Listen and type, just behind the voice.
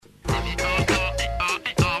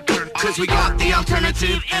Cause we got the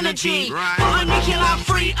alternative energy. For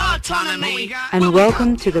nuclear-free autonomy. And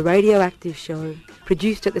welcome to the Radioactive Show,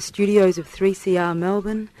 produced at the studios of 3CR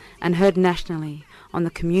Melbourne and heard nationally on the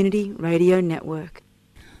Community Radio Network.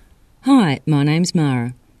 Hi, my name's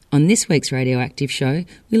Mara. On this week's Radioactive Show,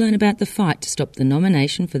 we learn about the fight to stop the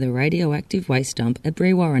nomination for the radioactive waste dump at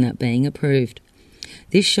Brewarrina being approved.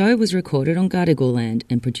 This show was recorded on Gadigal land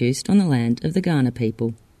and produced on the land of the Kaurna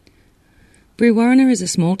people. Brewarrina is a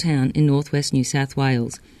small town in northwest New South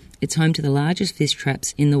Wales. It's home to the largest fish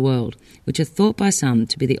traps in the world, which are thought by some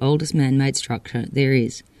to be the oldest man-made structure there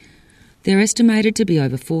is. They're estimated to be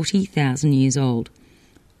over 40,000 years old.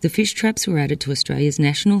 The fish traps were added to Australia's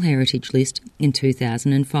National Heritage List in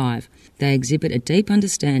 2005. They exhibit a deep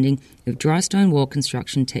understanding of dry stone wall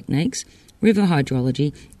construction techniques, river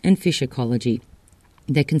hydrology and fish ecology.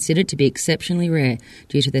 They're considered to be exceptionally rare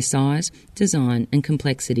due to their size, design and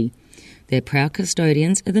complexity. Their proud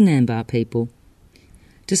custodians are the Nambar people.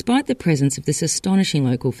 Despite the presence of this astonishing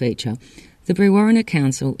local feature, the Brewarrina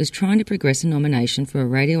Council is trying to progress a nomination for a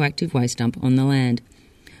radioactive waste dump on the land.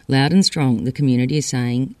 Loud and strong, the community is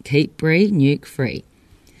saying, keep Bree nuke free.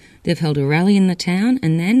 They've held a rally in the town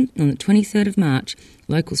and then, on the 23rd of March,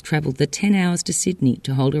 locals travelled the 10 hours to Sydney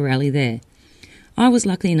to hold a rally there. I was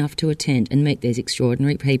lucky enough to attend and meet these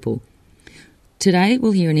extraordinary people. Today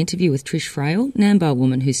we'll hear an interview with Trish Frail, Nambar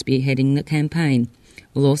woman who's spearheading the campaign.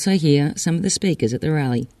 We'll also hear some of the speakers at the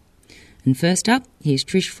rally. And first up, here's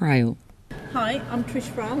Trish Frail. Hi, I'm Trish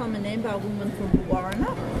Frail. I'm a Nambar woman from Brewarrina,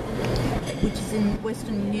 which is in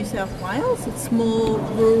western New South Wales. It's a small,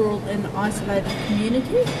 rural and isolated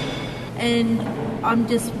community. And I'm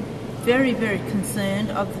just very, very concerned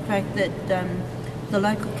of the fact that the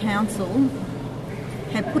local council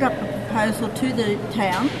have put up a proposal to the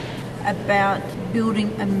town about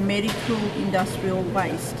building a medical industrial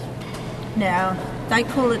waste. Now, they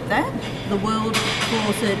call it that. The world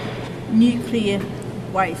calls it nuclear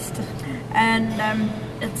waste. And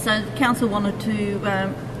so the council wanted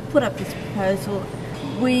to put up this proposal.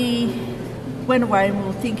 We went away and we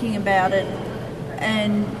were thinking about it,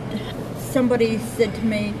 and somebody said to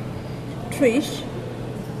me, Trish,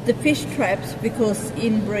 the fish traps, because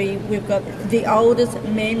in Bree we've got the oldest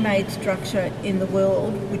man-made structure in the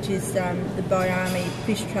world, which is the Biami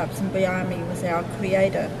fish traps, and Biami was our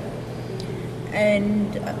creator.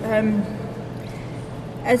 And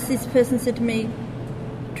as this person said to me,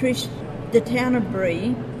 Trish, the town of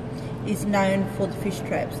Bree is known for the fish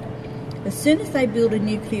traps. As soon as they build a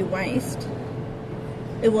nuclear waste,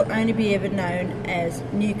 it will only be ever known as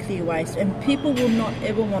nuclear waste, and people will not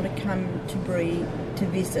ever want to come to Bree to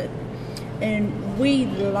visit. And we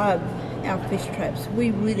love our fish traps.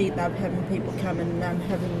 We really love having people come and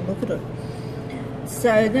having a look at it.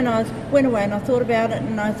 So then I went away and I thought about it,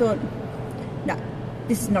 and I thought, no,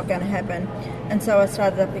 this is not going to happen. And so I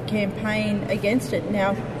started up a campaign against it.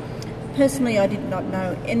 Now, personally, I did not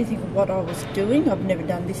know anything of what I was doing. I've never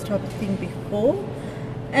done this type of thing before.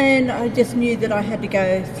 And I just knew that I had to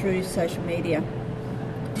go through social media.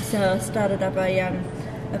 So I started up a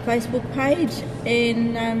Facebook page,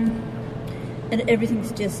 and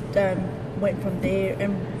everything's just went from there.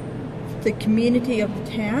 And the community of the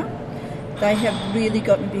town, they have really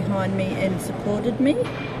gotten behind me and supported me.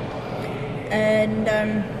 And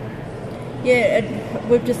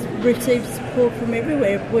we've just received support from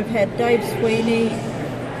everywhere. We've had Dave Sweeney,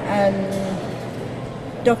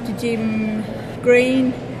 Dr. Jim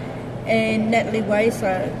Green and Natalie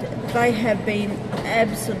Waysler. They have been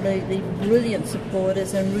absolutely brilliant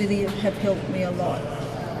supporters and really have helped me a lot.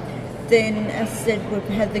 Then, as I said, we've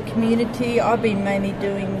had the community. I've been mainly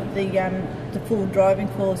doing the full driving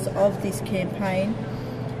course of this campaign.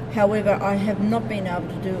 However, I have not been able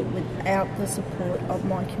to do it without the support of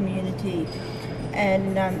my community.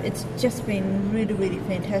 And it's just been really, really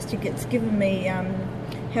fantastic. It's given me,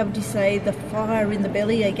 how would you say, the fire in the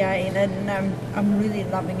belly again. And I'm really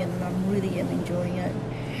loving it, and I really am enjoying it.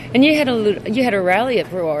 And you had a rally at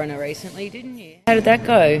Brewarrina recently, didn't you? How did that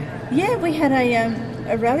go? Yeah, we had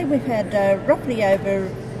a rally. We've had roughly over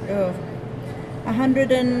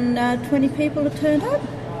 120 people that turned up.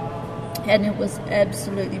 And it was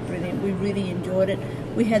absolutely brilliant. We really enjoyed it.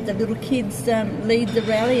 We had the little kids lead the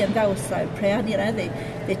rally, and they were so proud. You know,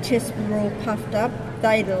 their chests were all puffed up.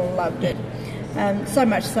 They loved it. So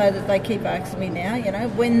much so that they keep asking me now, you know,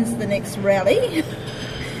 when's the next rally?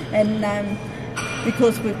 And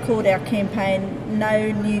because we've called our campaign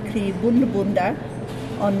No Nuclear Bunda Bunda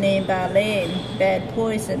on Nambar land, bad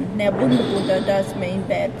poison. Now, Bunda Bunda does mean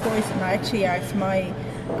bad poison. I actually asked my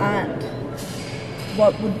aunt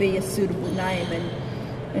what would be a suitable name,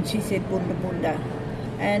 and she said Bunda Bunda.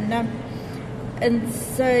 And And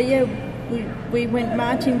so, yeah, we went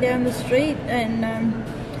marching down the street, and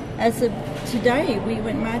as of today, we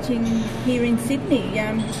went marching here in Sydney,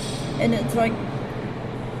 and it's like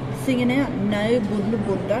singing out, no bunda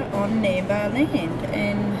bunda on Nambar land,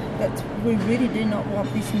 and we really do not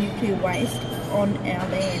want this nuclear waste on our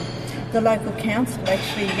land. The local council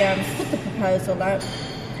actually put the proposal up.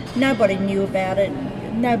 Nobody knew about it.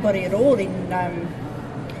 Nobody at all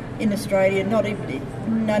in Australia, none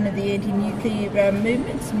of the anti-nuclear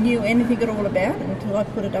movements knew anything at all about it until I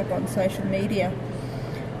put it up on social media.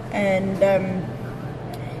 And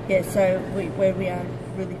so where we are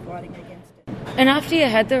really fighting against it. And after you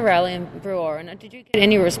had the rally in Brewarrina, did you get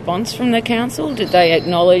any response from the council? Did they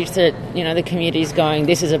acknowledge that, the community's going,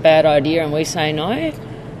 this is a bad idea and we say no?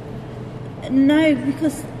 No,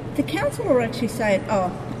 because the council are actually saying,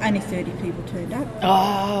 only 30 people turned up.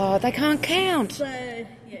 Oh, they can't count. So,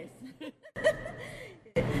 yes.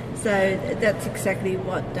 So that's exactly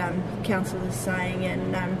what council is saying.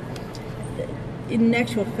 And in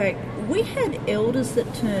actual fact, we had elders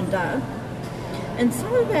that turned up, and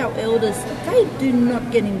some of our elders, they do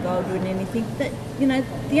not get involved in anything. That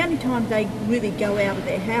the only time they really go out of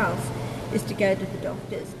their house is to go to the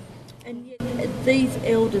doctors. And yet these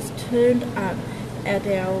elders turned up at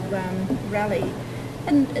our rally,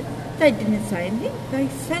 and they didn't say anything. They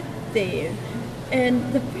sat there,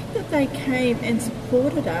 and the fact that they came and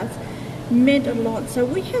supported us meant a lot. So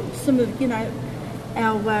we had some of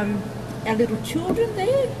our little children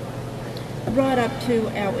there, right up to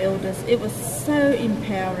our elders. It was so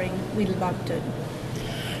empowering. We loved it.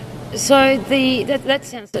 So that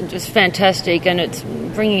sounds just fantastic, and it's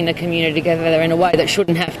bringing the community together in a way that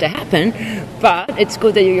shouldn't have to happen. But it's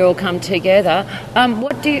good that you all come together.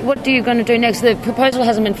 What are you going to do next? The proposal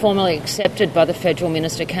hasn't been formally accepted by the Federal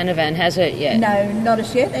Minister Canavan, has it yet? No, not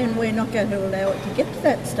as yet, and we're not going to allow it to get to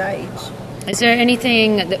that stage. Is there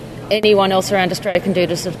anything that anyone else around Australia can do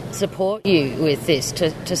to support you with this,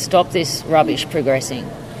 to stop this rubbish progressing?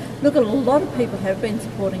 Look, a lot of people have been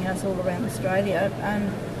supporting us all around Australia.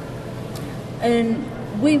 And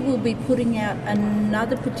we will be putting out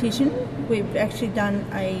another petition. We've actually done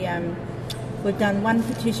one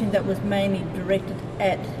petition that was mainly directed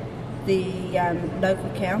at the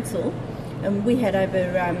local council, and we had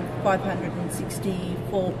over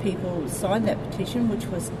 564 people sign that petition, which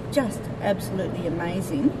was just absolutely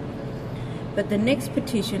amazing. But the next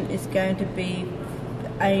petition is going to be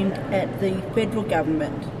aimed at the federal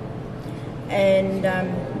government,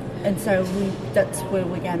 and so that's where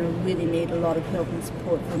we're going to really need a lot of help and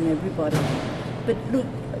support from everybody. But look,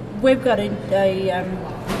 we've got a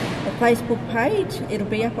Facebook page. It'll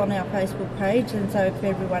be up on our Facebook page, and so if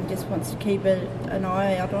everyone just wants to keep an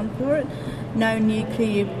eye out on for it, no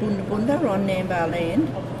nuclear bunda bunda on Nambar land.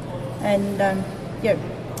 And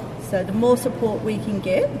so the more support we can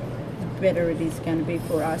get, the better it is going to be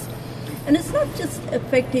for us. And it's not just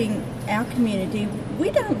affecting our community.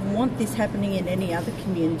 We don't want this happening in any other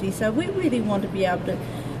community. So we really want to be able to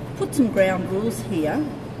put some ground rules here,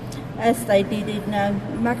 as they did in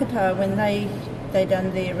Makata when they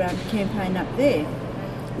done their campaign up there.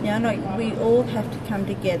 We all have to come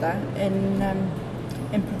together and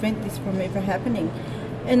prevent this from ever happening.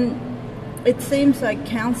 And it seems like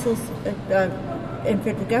councils and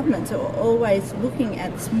federal governments are always looking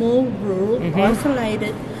at small, rural,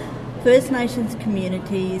 isolated First Nations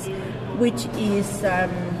communities, which is,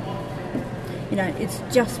 it's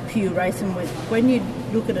just pure racism. When you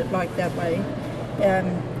look at it like that way,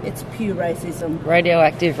 it's pure racism.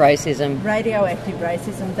 Radioactive racism. Radioactive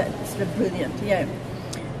racism, that's brilliant, yeah.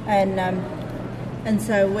 And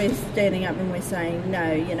so we're standing up and we're saying,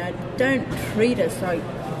 no, don't treat us like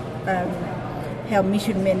how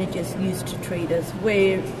mission managers used to treat us,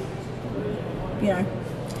 where,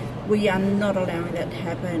 we are not allowing that to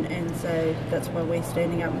happen, and so that's why we're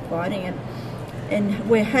standing up and fighting it. And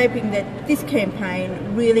we're hoping that this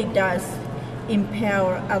campaign really does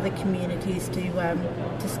empower other communities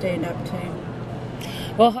to stand up to.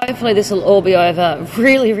 Well, hopefully this will all be over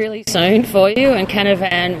really, really soon for you, and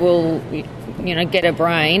Canavan will, get a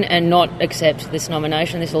brain and not accept this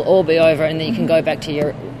nomination. This will all be over, and then you can go back to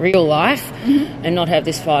your real life and not have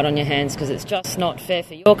this fight on your hands, because it's just not fair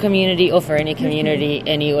for your community or for any community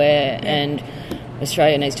anywhere. And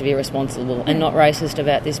Australia needs to be responsible and not racist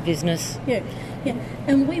about this business. Yeah.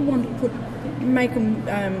 And we want to make them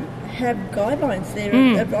have guidelines there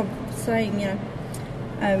of saying,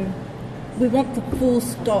 we want the full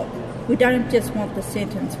stop. We don't just want the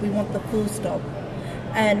sentence. We want the full stop.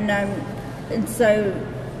 And so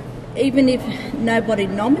even if nobody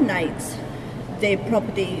nominates their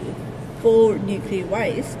property for nuclear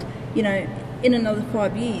waste, in another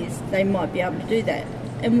 5 years they might be able to do that.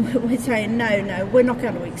 And we're saying, no, we're not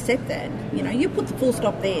going to accept that. You put the full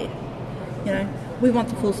stop there. We want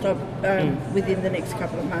the full stop within the next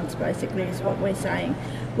couple of months, basically, is what we're saying.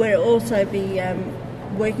 We'll also be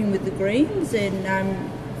working with the Greens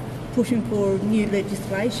and pushing for new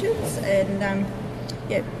legislations, and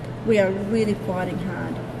we are really fighting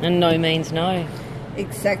hard. And no means no.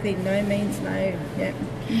 Exactly, no means no. Yeah.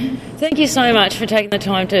 Thank you so much for taking the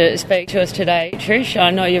time to speak to us today, Trish.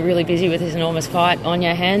 I know you're really busy with this enormous fight on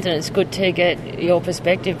your hands, and it's good to get your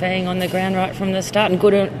perspective being on the ground right from the start, and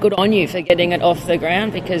good on you for getting it off the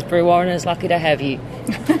ground, because Brewarrina is lucky to have you.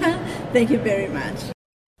 Thank you very much.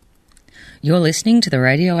 You're listening to The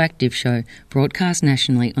Radioactive Show, broadcast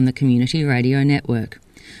nationally on the Community Radio Network.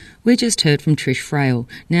 We just heard from Trish Frail,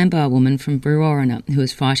 Nambar woman from Brewarrina, who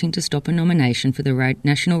is fighting to stop a nomination for the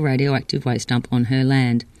National Radioactive Waste Dump on her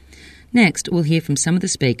land. Next, we'll hear from some of the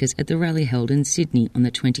speakers at the rally held in Sydney on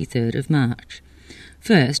the 23rd of March.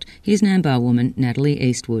 First, here's Nambar woman Natalie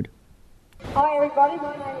Eastwood. Hi everybody,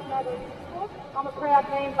 my name is Natalie Eastwood. I'm a proud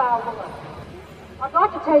Nambar woman. I'd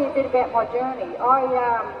like to tell you a bit about my journey. I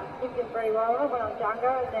lived in Brewarrina when I was younger,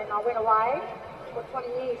 and then I went away for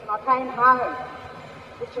 20 years and I came home,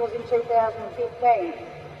 which was in 2015.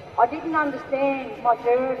 I didn't understand my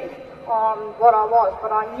journey on what I was,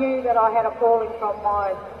 but I knew that I had a calling from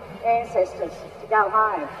my ancestors to go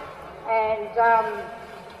home. And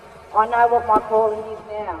I know what my calling is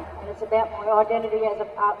now, and it's about my identity as a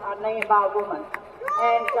Nambar woman.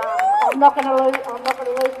 And I'm not going to lose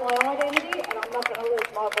my identity, and I'm not going to lose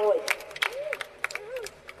my voice.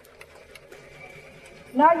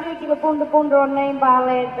 No nuclear bunda bunda on Nambar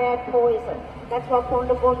land, bad poison. That's what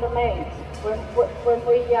bunda bunda means when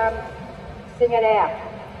we sing it out.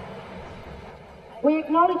 We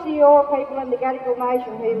acknowledge the Eora people and the Gadigal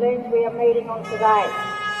Nation whose lands we are meeting on today.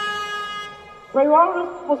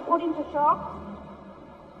 Brewarrina was put into shock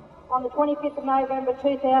on the 25th of November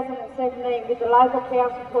 2017 with the local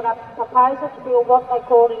council put up a proposal to build what they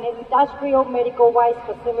called an industrial medical waste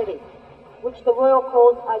facility, which the world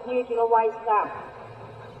calls a nuclear waste dump.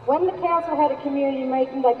 When the council had a community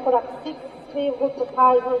meeting, they put up 6 clear good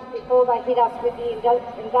proposals before they hit us with the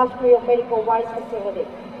industrial medical waste facility.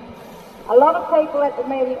 A lot of people at the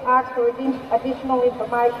meeting asked for additional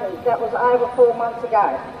information. That was over 4 months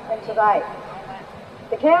ago and today.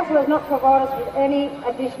 The council has not provided us with any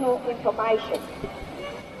additional information.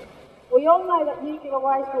 We all know that nuclear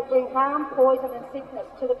waste will bring harm, poison and sickness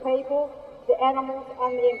to the people, the animals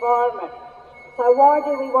and the environment. So why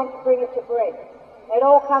do we want to bring it to Brett? It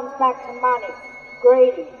all comes back to money,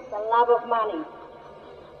 greedy, the love of money.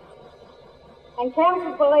 And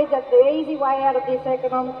councils believe that the easy way out of this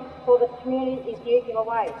economic for the community is nuclear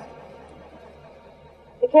waste.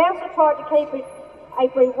 The council tried to keep it a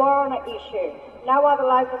Brewarrina issue. No other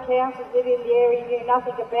local councils within the area knew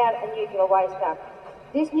nothing about a nuclear waste dump.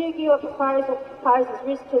 This nuclear proposal poses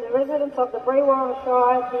risk to the residents of the Brewarrina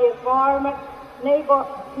Shire, the environment,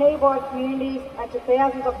 nearby communities and to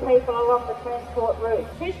thousands of people along the transport route.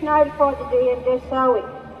 Trish notified the DMDSOE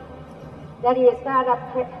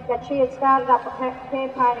that she had started up a campaign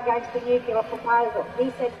against the nuclear proposal. He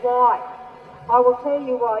said, why? I will tell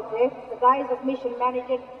you why, Jeff. The days of mission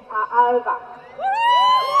management are over.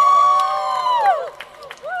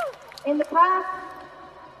 In the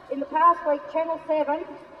past week, Channel 7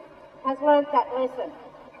 has learnt that lesson.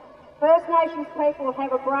 First Nations people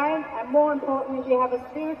have a brain, and more importantly, we have a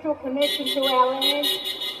spiritual connection to our land,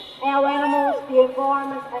 our animals, the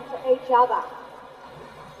environment, and to each other.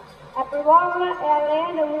 At Brewarrina, our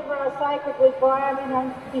land and river are sacred with Biami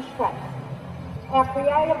and fish traps. Our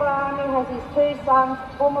creator Biami has his 2 sons,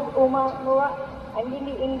 Uma Moore and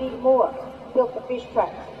Yindi Indi Moore, built the fish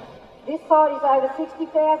traps. This site is over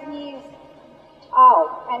 60,000 years old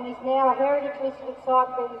and is now a heritage listed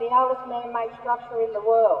site being the oldest man-made structure in the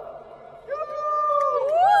world.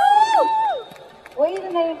 We,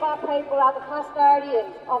 the Nambar people, are the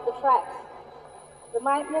custodians of the traps. The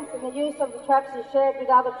maintenance and the use of the traps is shared with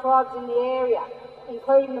other tribes in the area,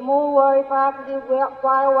 including the Mulwari, Barkadil,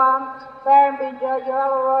 Wailwan, Barrambinja,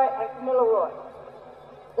 Yarrallaroi and Kamilaroi.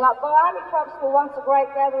 The Biami traps were once a great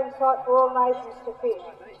gathering site for all nations to fish.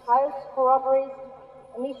 Hosts for robberies,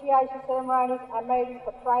 initiation ceremonies and meetings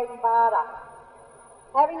for trade and barter.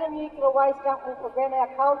 Having a nuclear waste dump will prevent our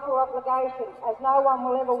cultural obligations, as no one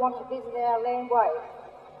will ever want to visit our landways.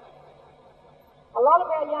 A lot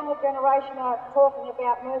of our younger generation are talking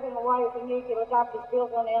about moving away if a nuclear dump is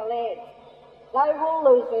built on our land. They will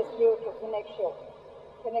lose their spiritual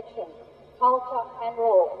connection, culture and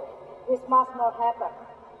law. This must not happen.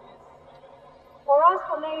 For us,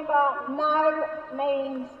 for Nambar, no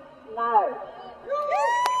means No.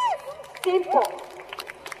 Simple.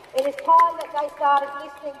 It is time that they started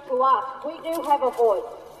listening to us. We do have a voice.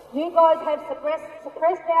 You guys have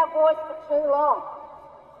suppressed our voice for too long.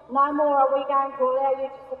 No more are we going to allow you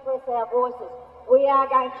to suppress our voices. We are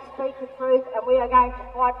going to speak the truth and we are going to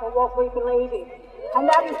fight for what we believe in. And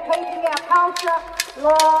that is keeping our culture,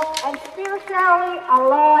 law and spirituality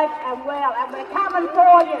alive and well. And we're coming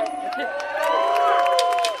for you.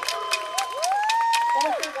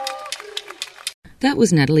 Thank you, guys. That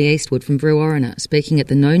was Natalie Eastwood from Brewarrina speaking at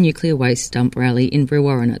the No Nuclear Waste Dump rally in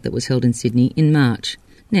Brewarrina that was held in Sydney in March.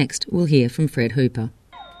 Next, we'll hear from Fred Hooper.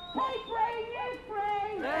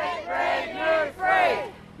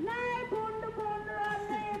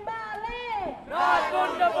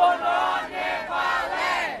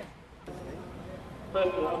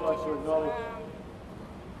 Firstly, I'd like to acknowledge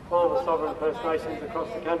all the sovereign First Nations across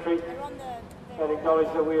the country and acknowledge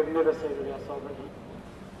that we have never ceded our sovereignty.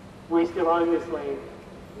 We still own this land.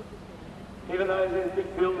 Even though there's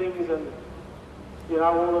big buildings and,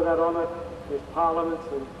 all of that on it, there's parliaments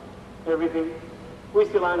and everything, we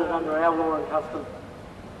still own it under our law and custom,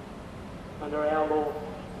 under our law,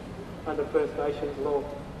 under First Nations law.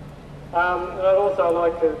 And I'd also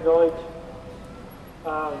like to acknowledge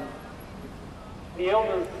the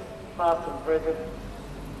elders, past and present,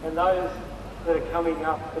 and those that are coming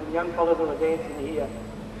up, and the young fellows that are dancing here.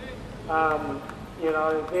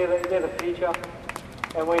 They're the future,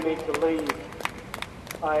 and we need to leave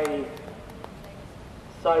a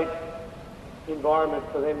safe environment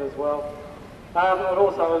for them as well. I'd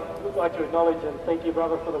also like to acknowledge and thank you,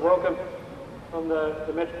 brother, for the welcome from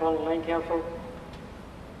the Metropolitan Land Council.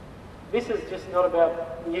 This is just not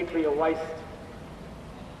about nuclear waste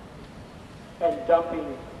and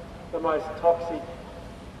dumping the most toxic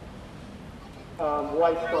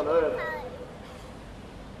waste on earth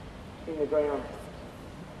in the ground.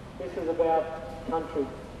 This is about country.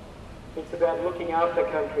 It's about looking after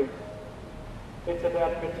country. It's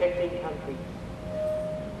about protecting country.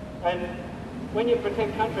 And when you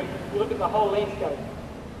protect country, you look at the whole landscape.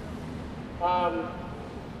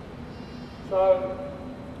 So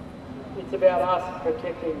it's about us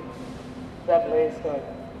protecting that landscape.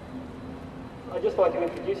 I'd just like to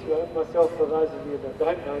introduce myself for those of you that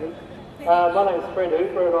don't know me. My name is Fred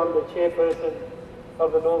Hooper and I'm the chairperson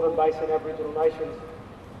of the Northern Basin Aboriginal Nations.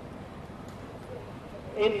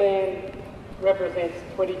 NBAN represents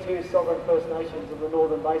 22 sovereign First Nations of the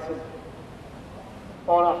Northern Basin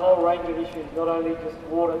on a whole range of issues, not only just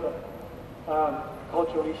water, but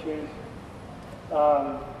cultural issues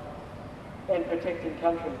and protecting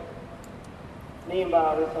country.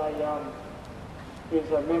 Niambar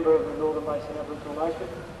is a member of the Northern Basin Aboriginal Nation.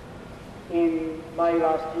 In May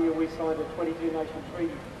last year, we signed a 22-nation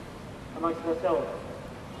treaty amongst ourselves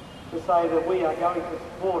to say that we are going to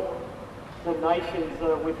support the nations that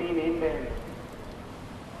are within NBAN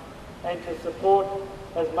and to support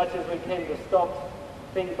as much as we can to stop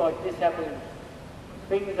things like this happening,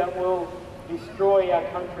 things that will destroy our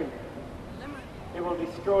country. It will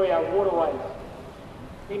destroy our waterways.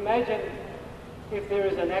 Imagine if there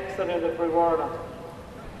is an accident at Brewarrina,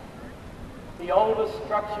 the oldest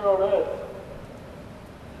structure on earth,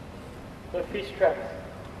 the fish traps,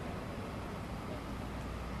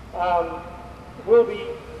 will be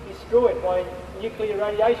destroyed by nuclear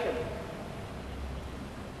radiation.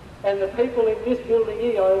 And the people in this building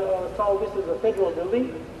here, I was told this is a federal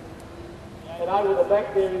building, and over the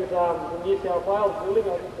back there is the New South Wales building.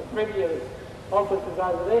 I think the Premier's office is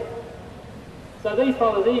over there. So these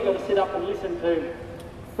fellows here, you've got to sit up and listen to,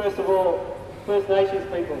 first of all, First Nations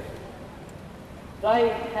people. They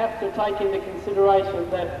have to take into consideration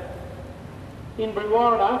that in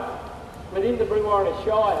Brewarrina, within the Brewarrina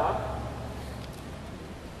Shire,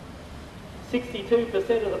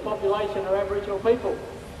 62% of the population are Aboriginal people.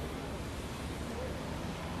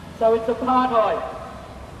 So it's apartheid.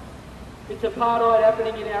 It's apartheid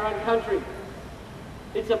happening in our own country.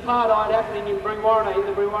 It's apartheid happening in Brewarrina, in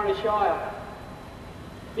the Brewarrina Shire.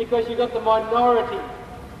 Because you've got the minority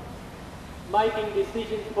making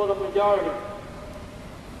decisions for the majority.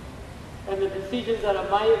 And the decisions that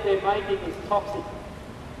they're making is toxic.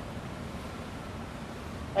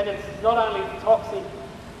 And it's not only toxic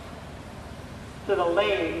to the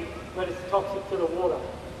land, but it's toxic to the water.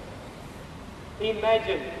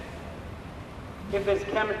 Imagine if there's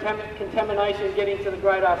contamination getting to the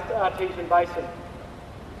Great Artesian Basin,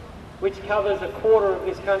 which covers a quarter of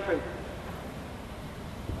this country.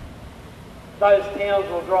 Those towns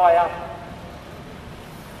will dry up.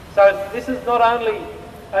 So this is not only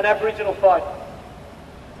an Aboriginal fight.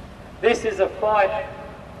 This is a fight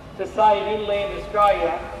to save inland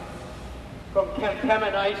Australia from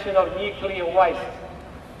contamination of nuclear waste.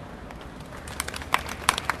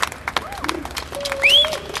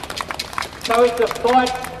 So it's a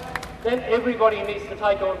fight that everybody needs to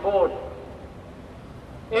take on board.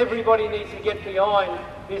 Everybody needs to get behind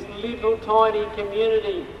this little tiny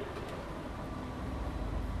community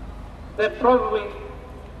that probably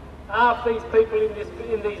half these people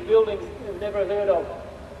in these buildings have never heard of.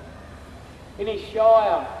 In his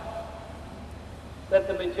shire, that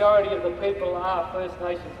the majority of the people are First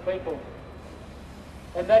Nations people.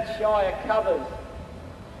 And that shire covers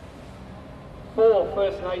 4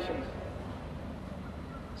 First Nations.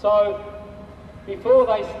 So before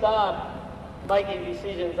they start making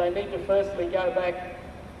decisions, they need to firstly go back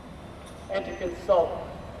and to consult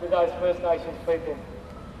with those First Nations people.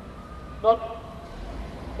 Not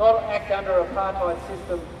act under an apartheid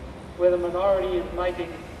system where the minority is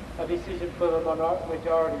making a decision for the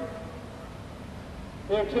majority.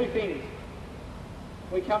 There are 2 things.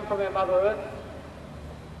 We come from our Mother Earth,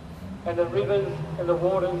 and the rivers and the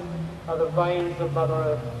waters are the veins of Mother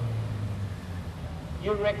Earth.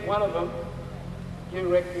 You wreck one of them,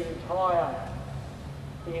 you wreck the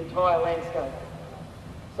entire landscape.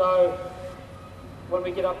 So when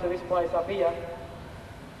we get up to this place up here,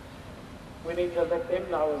 we need to let them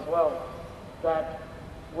know as well that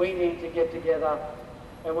we need to get together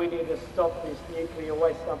and we need to stop this nuclear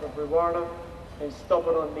waste dump at Brewarrina and stop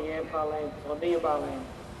it on Niampa land, on Niambar land.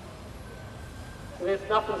 So there's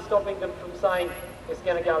nothing stopping them from saying it's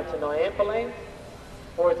going to go to Niampa land,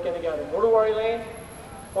 or it's going to go to Mudawari land,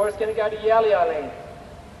 or it's going to go to Yalya land.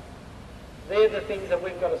 They're the things that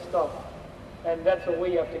we've got to stop, and that's what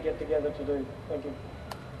we have to get together to do. Thank you.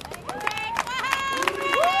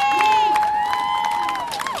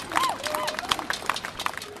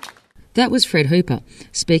 That was Fred Hooper,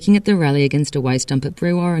 speaking at the rally against a waste dump at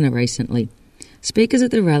Brewarrina recently. Speakers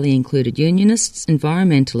at the rally included unionists,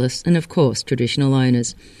 environmentalists and, of course, traditional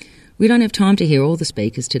owners. We don't have time to hear all the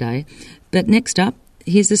speakers today, but next up,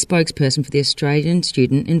 here's the spokesperson for the Australian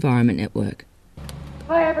Student Environment Network.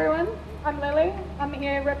 Hi everyone, I'm Lily. I'm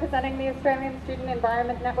here representing the Australian Student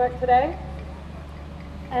Environment Network today.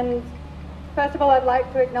 And first of all, I'd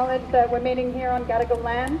like to acknowledge that we're meeting here on Gadigal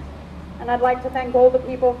land. And I'd like to thank all the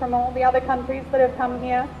people from all the other countries that have come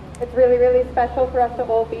here. It's really, really special for us to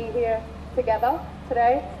all be here together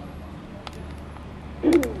today.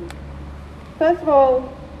 First of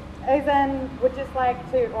all, AZEN would just like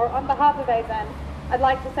to, or on behalf of AZEN, I'd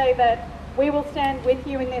like to say that we will stand with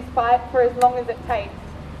you in this fight for as long as it takes.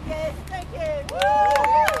 Yes, thank you.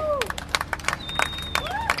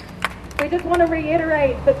 We just want to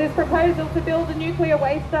reiterate that this proposal to build a nuclear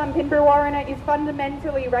waste dump in Brewarrina is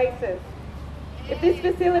fundamentally racist. If this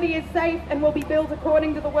facility is safe and will be built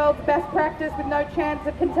according to the world's best practice with no chance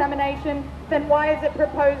of contamination, then why is it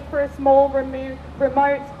proposed for a small,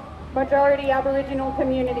 remote, majority Aboriginal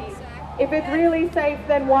community? If it's really safe,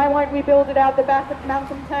 then why won't we build it out the back of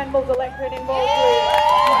Malcolm Turnbull's electorate in Ballswood?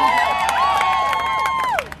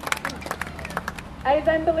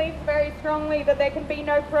 AZEN believes very strongly that there can be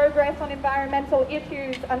no progress on environmental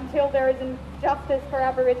issues until there is justice for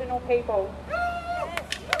Aboriginal people.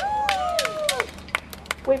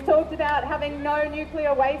 We've talked about having no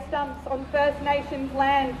nuclear waste dumps on First Nations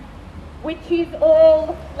land, which is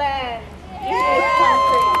all land in this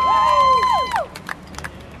country.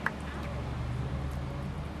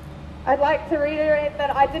 I'd like to reiterate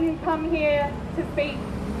that I didn't come here to speak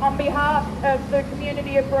on behalf of the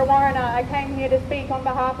community of Brewarrina. I came here to speak on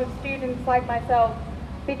behalf of students like myself,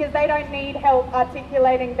 because they don't need help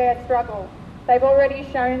articulating their struggle. They've already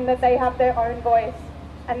shown that they have their own voice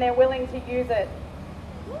and they're willing to use it.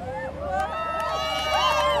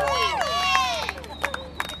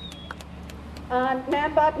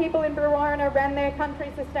 Nambar people in Brewarrina ran their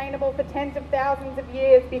country sustainable for tens of thousands of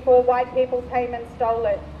years before white people came and stole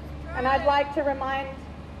it. And I'd like to remind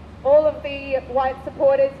all of the white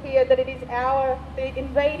supporters here that it is the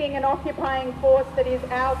invading and occupying force that is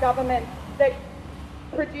our government that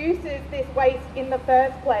produces this waste in the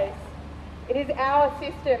first place. It is our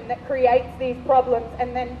system that creates these problems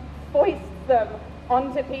and then foists them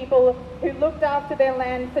onto people who looked after their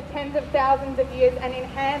land for tens of thousands of years and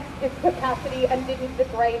enhanced its capacity and didn't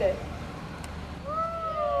degrade it.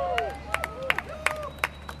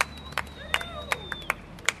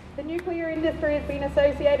 The nuclear industry has been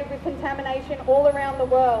associated with contamination all around the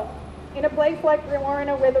world. In a place like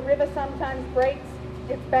Brewarrina, where the river sometimes breaks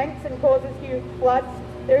its banks and causes huge floods,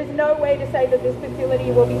 there is no way to say that this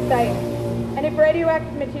facility will be safe. And if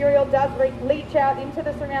radioactive material does leach out into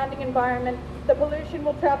the surrounding environment, the pollution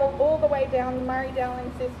will travel all the way down the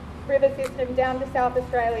Murray-Darling River system down to South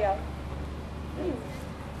Australia.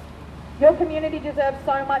 Your community deserves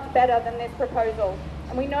so much better than this proposal,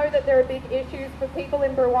 and we know that there are big issues for people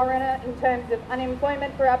in Brewarrina in terms of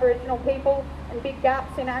unemployment for Aboriginal people and big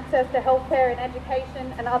gaps in access to healthcare and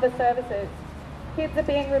education and other services. Kids are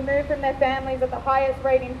being removed from their families at the highest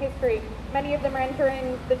rate in history. Many of them are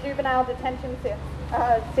entering the juvenile detention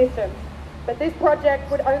system. But this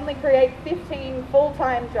project would only create 15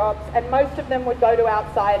 full-time jobs, and most of them would go to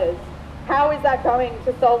outsiders. How is that going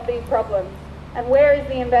to solve these problems? And where is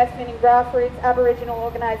the investment in grassroots Aboriginal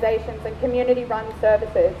organisations and community-run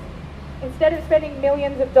services? Instead of spending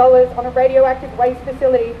millions of dollars on a radioactive waste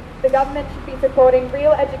facility, the government should be supporting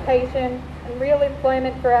real education and real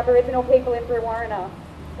employment for Aboriginal people in Brewarrina.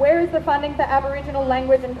 Where is the funding for Aboriginal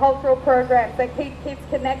language and cultural programs that keep kids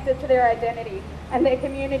connected to their identity and their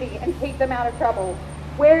community and keep them out of trouble?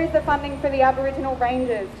 Where is the funding for the Aboriginal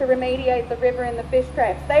rangers to remediate the river and the fish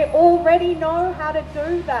traps? They already know how to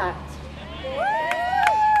do that.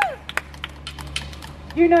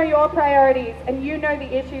 You know your priorities and you know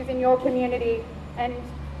the issues in your community, and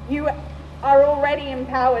you are already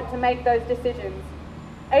empowered to make those decisions.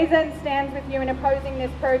 AZN stands with you in opposing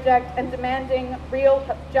this project and demanding real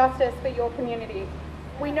justice for your community.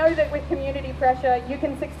 We know that with community pressure, you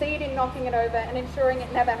can succeed in knocking it over and ensuring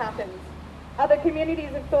it never happens. Other communities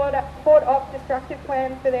have fought off destructive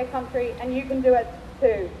plans for their country, and you can do it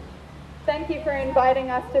too. Thank you for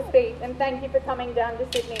inviting us to speak, and thank you for coming down to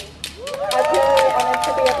Sydney. I'm really honoured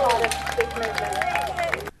to be a part of this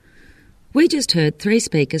movement. We just heard 3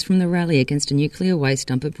 speakers from the rally against a nuclear waste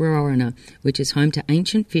dump at Brewarrina, which is home to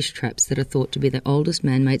ancient fish traps that are thought to be the oldest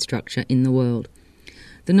man-made structure in the world.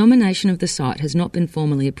 The nomination of the site has not been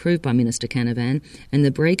formally approved by Minister Canavan, and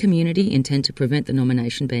the Bree community intend to prevent the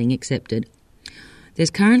nomination being accepted. There's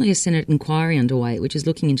currently a Senate inquiry underway which is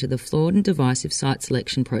looking into the flawed and divisive site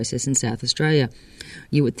selection process in South Australia.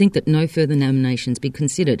 You would think that no further nominations be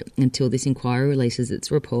considered until this inquiry releases its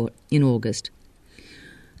report in August.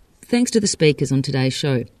 Thanks to the speakers on today's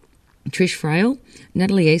show: Trish Frail,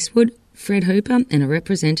 Natalie Eastwood, Fred Hooper, and a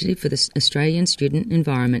representative for the Australian Student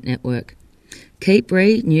Environment Network. Keep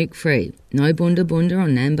Bree nuke free. No bunda bunda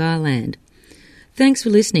on Nambar land. Thanks for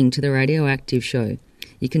listening to the Radioactive Show.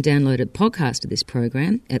 You can download a podcast of this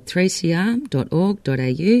program at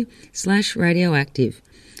 3cr.org.au/radioactive,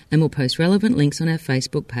 and we'll post relevant links on our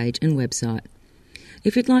Facebook page and website.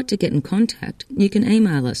 If you'd like to get in contact, you can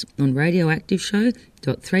email us on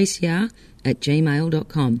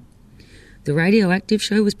radioactiveshow.3cr@gmail.com. The Radioactive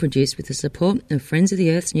Show was produced with the support of Friends of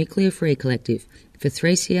the Earth's Nuclear Free Collective for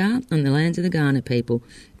 3CR on the lands of the Kaurna people.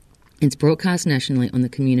 It's broadcast nationally on the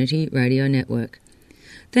Community Radio Network.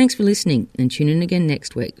 Thanks for listening, and tune in again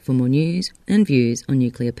next week for more news and views on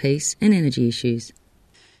nuclear peace and energy issues.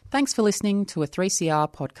 Thanks for listening to a 3CR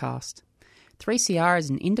podcast. 3CR is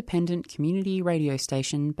an independent community radio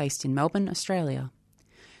station based in Melbourne, Australia.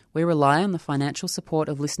 We rely on the financial support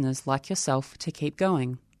of listeners like yourself to keep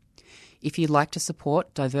going. If you'd like to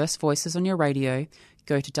support diverse voices on your radio,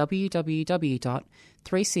 go to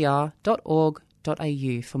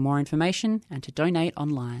www.3cr.org.au for more information and to donate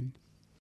online.